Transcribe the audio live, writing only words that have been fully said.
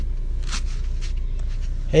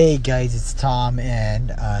Hey guys, it's Tom, and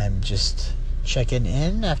I'm just checking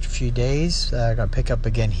in after a few days. I'm going to pick up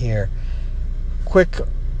again here. Quick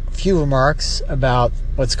few remarks about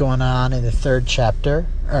what's going on in the third chapter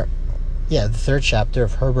of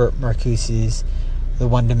Herbert Marcuse's The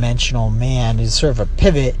One-Dimensional Man. Is sort of a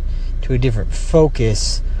pivot to a different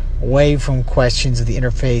focus away from questions of the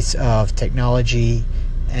interface of technology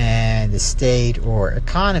and the state or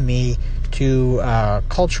economy to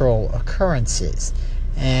cultural occurrences.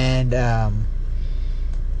 And a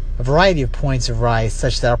variety of points arise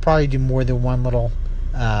such that I'll probably do more than one little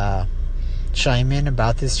chime in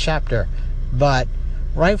about this chapter. But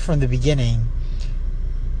right from the beginning,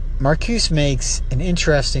 Marcuse makes an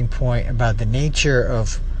interesting point about the nature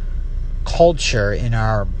of culture in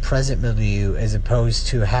our present milieu as opposed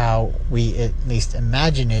to how we at least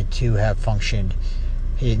imagine it to have functioned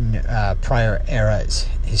in prior eras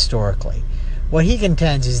historically. What he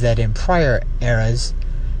contends is that in prior eras,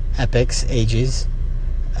 epochs, ages,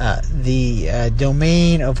 the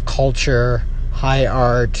domain of culture, high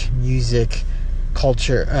art, music,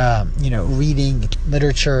 culture, reading,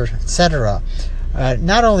 literature, etc.,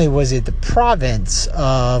 not only was it the province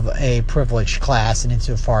of a privileged class, and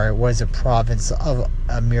insofar it was a province of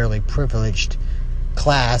a merely privileged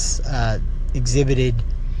class, exhibited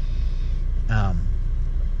a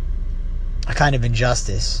kind of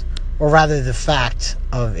injustice, or rather the fact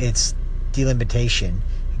of its delimitation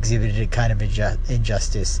exhibited a kind of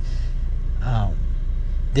injustice.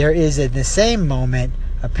 There is at the same moment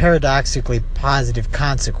a paradoxically positive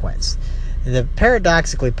consequence. The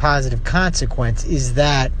paradoxically positive consequence is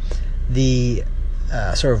that the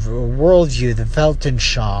sort of worldview, the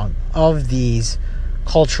Weltanschauung of these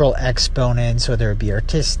cultural exponents, whether it be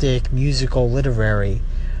artistic, musical, literary,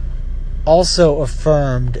 also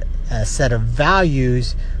affirmed a set of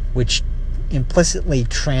values which implicitly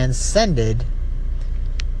transcended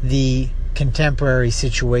the contemporary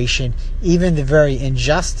situation, even the very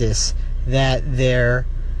injustice that their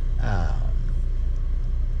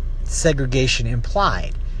segregation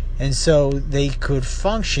implied. And so they could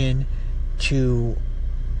function to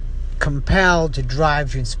compel, to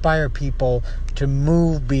drive, to inspire people to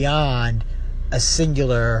move beyond a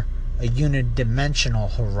singular, a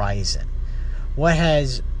unidimensional horizon. What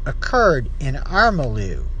has occurred in our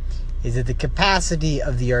milieu is that the capacity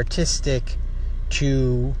of the artistic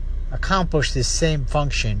to accomplish this same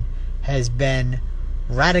function has been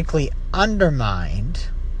radically undermined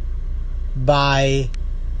by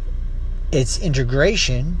its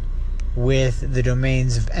integration with the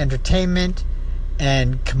domains of entertainment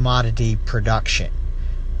and commodity production.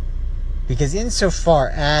 Because insofar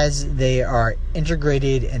as they are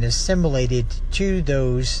integrated and assimilated to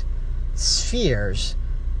those spheres,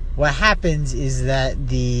 what happens is that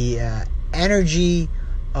the energy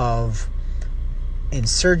of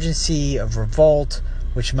insurgency, of revolt,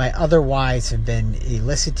 which might otherwise have been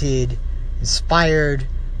elicited, inspired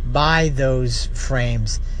by those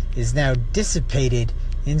frames, is now dissipated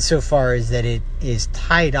insofar as that it is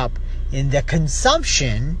tied up in the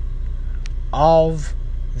consumption of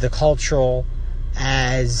the cultural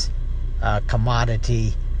as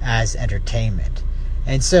commodity, as entertainment.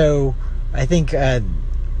 And so I think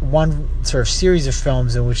one sort of series of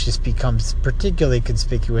films in which this becomes particularly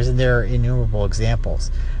conspicuous, and there are innumerable examples,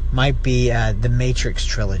 might be the Matrix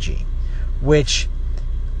trilogy, which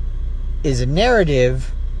is a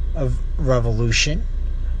narrative of revolution,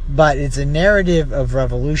 but it's a narrative of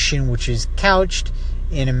revolution which is couched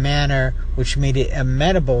in a manner which made it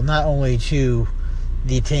amenable not only to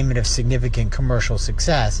the attainment of significant commercial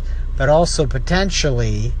success, but also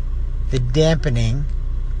potentially the dampening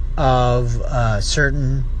of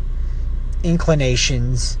certain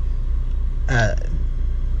inclinations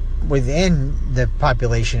within the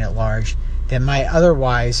population at large that might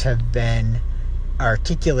otherwise have been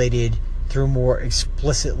articulated through more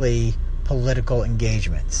explicitly political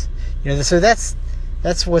engagements. So that's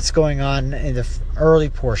what's going on in the early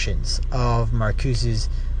portions of Marcuse's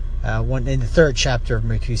in the third chapter of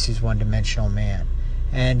Marcuse's One-Dimensional Man.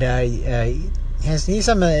 And he has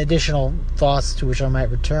some additional thoughts to which I might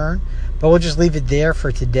return, but we'll just leave it there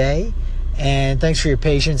for today. And thanks for your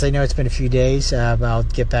patience. I know it's been a few days, but I'll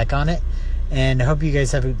get back on it. And I hope you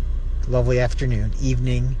guys have a lovely afternoon,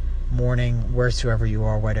 evening, morning, wheresoever you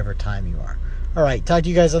are, whatever time you are. All right, talk to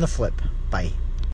you guys on the flip. Bye.